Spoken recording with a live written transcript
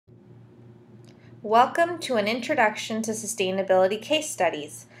Welcome to an Introduction to Sustainability case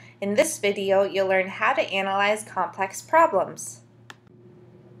studies. In this video, you'll learn how to analyze complex problems.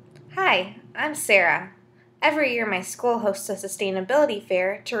 Hi, I'm Sarah. Every year my school hosts a sustainability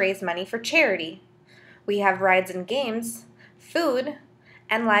fair to raise money for charity. We have rides and games, food,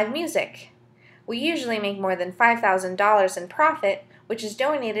 and live music. We usually make more than $5,000 in profit, which is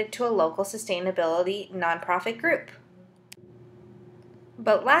donated to a local sustainability nonprofit group.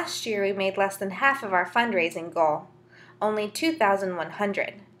 But last year we made less than half of our fundraising goal, only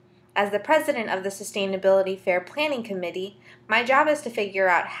 $2,100. As the president of the Sustainability Fair Planning Committee, my job is to figure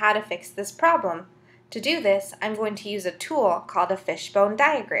out how to fix this problem. To do this, I'm going to use a tool called a fishbone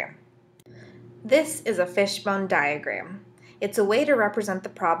diagram. This is a fishbone diagram. It's a way to represent the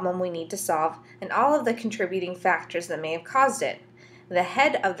problem we need to solve and all of the contributing factors that may have caused it. The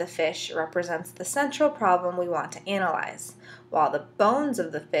head of the fish represents the central problem we want to analyze, while the bones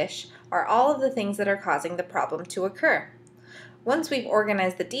of the fish are all of the things that are causing the problem to occur. Once we've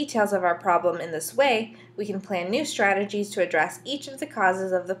organized the details of our problem in this way, we can plan new strategies to address each of the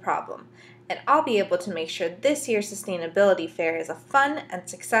causes of the problem, and I'll be able to make sure this year's Sustainability Fair is a fun and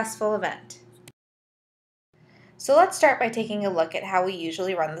successful event. So let's start by taking a look at how we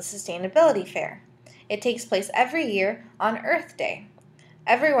usually run the Sustainability Fair. It takes place every year on Earth Day.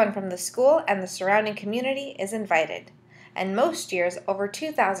 Everyone from the school and the surrounding community is invited, and most years over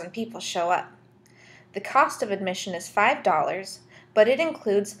 2,000 people show up. The cost of admission is $5, but it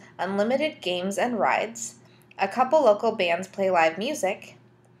includes unlimited games and rides, a couple local bands play live music,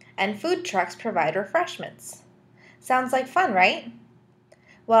 and food trucks provide refreshments. Sounds like fun, right?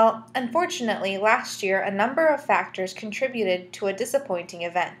 Well, unfortunately, last year a number of factors contributed to a disappointing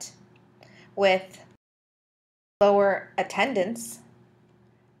event, with lower attendance,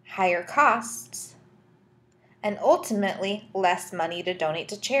 higher costs, and ultimately less money to donate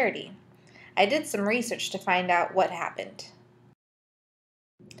to charity. I did some research to find out what happened.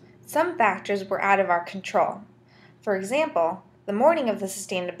 Some factors were out of our control. For example, the morning of the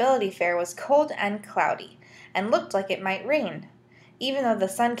Sustainability Fair was cold and cloudy, and looked like it might rain. Even though the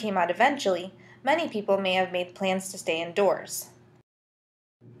sun came out eventually, many people may have made plans to stay indoors.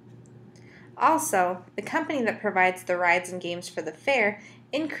 Also, the company that provides the rides and games for the fair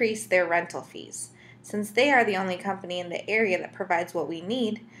increased their rental fees. Since they are the only company in the area that provides what we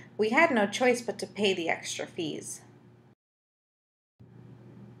need, we had no choice but to pay the extra fees.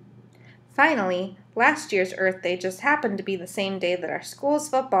 Finally, last year's Earth Day just happened to be the same day that our school's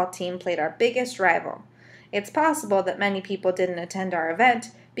football team played our biggest rival. It's possible that many people didn't attend our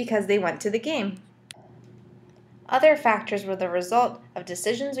event because they went to the game. Other factors were the result of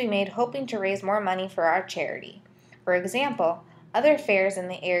decisions we made hoping to raise more money for our charity. For example, other fairs in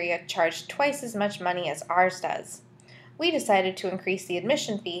the area charge twice as much money as ours does. We decided to increase the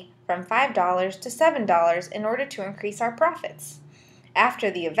admission fee from $5 to $7 in order to increase our profits.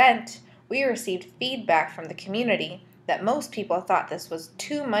 After the event, we received feedback from the community that most people thought this was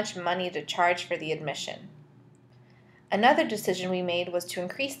too much money to charge for the admission. Another decision we made was to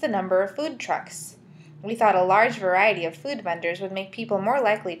increase the number of food trucks. We thought a large variety of food vendors would make people more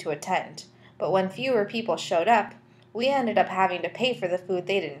likely to attend, but when fewer people showed up, we ended up having to pay for the food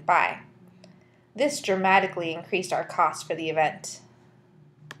they didn't buy. This dramatically increased our cost for the event.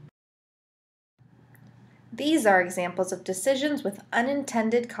 These are examples of decisions with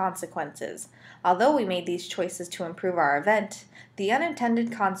unintended consequences. Although we made these choices to improve our event, the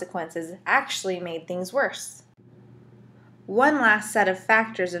unintended consequences actually made things worse. One last set of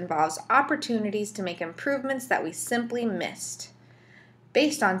factors involves opportunities to make improvements that we simply missed.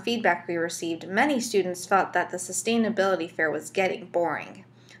 Based on feedback we received, many students felt that the Sustainability Fair was getting boring.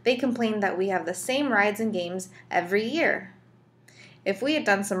 They complained that we have the same rides and games every year. If we had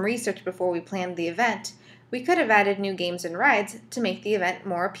done some research before we planned the event, we could have added new games and rides to make the event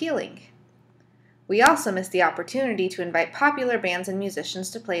more appealing. We also missed the opportunity to invite popular bands and musicians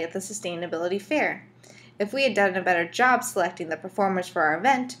to play at the Sustainability Fair. If we had done a better job selecting the performers for our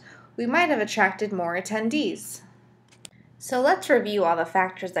event, we might have attracted more attendees. So let's review all the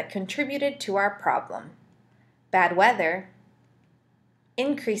factors that contributed to our problem. Bad weather,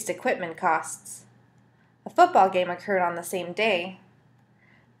 increased equipment costs, a football game occurred on the same day,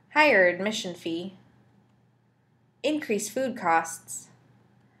 higher admission fee, increased food costs,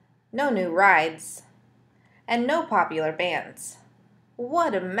 no new rides, and no popular bands.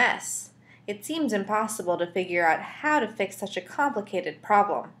 What a mess! It seems impossible to figure out how to fix such a complicated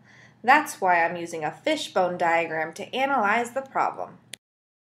problem. That's why I'm using a fishbone diagram to analyze the problem.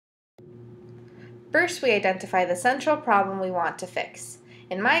 First, we identify the central problem we want to fix.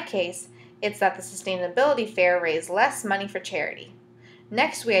 In my case, it's that the Sustainability Fair raised less money for charity.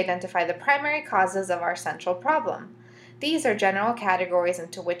 Next, we identify the primary causes of our central problem. These are general categories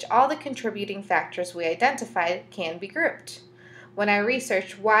into which all the contributing factors we identified can be grouped. When I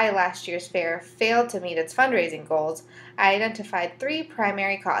researched why last year's fair failed to meet its fundraising goals, I identified 3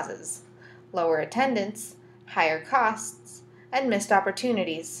 primary causes: lower attendance, higher costs, and missed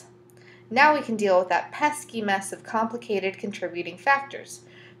opportunities. Now we can deal with that pesky mess of complicated contributing factors.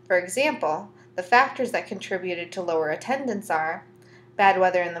 For example, the factors that contributed to lower attendance are bad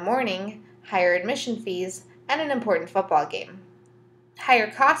weather in the morning, higher admission fees, and an important football game. Higher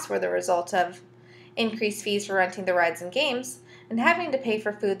costs were the result of increased fees for renting the rides and games, and having to pay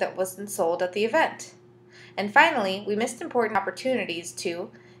for food that wasn't sold at the event. And finally, we missed important opportunities to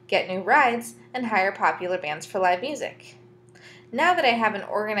get new rides and hire popular bands for live music. Now that I have an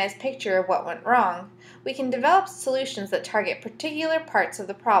organized picture of what went wrong, we can develop solutions that target particular parts of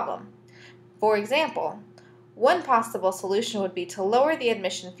the problem. For example, one possible solution would be to lower the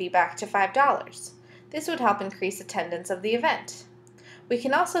admission fee back to $5. This would help increase attendance of the event. We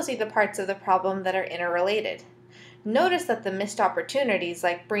can also see the parts of the problem that are interrelated. Notice that the missed opportunities,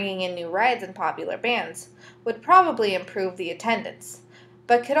 like bringing in new rides and popular bands, would probably improve the attendance,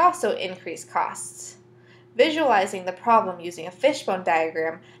 but could also increase costs. Visualizing the problem using a fishbone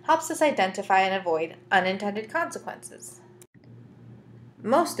diagram helps us identify and avoid unintended consequences.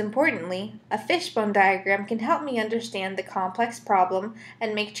 Most importantly, a fishbone diagram can help me understand the complex problem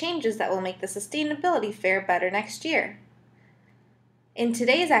and make changes that will make the sustainability fair better next year. In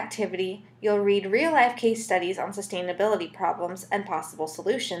today's activity, you'll read real-life case studies on sustainability problems and possible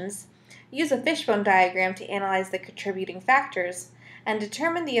solutions, use a fishbone diagram to analyze the contributing factors, and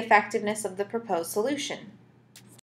determine the effectiveness of the proposed solution.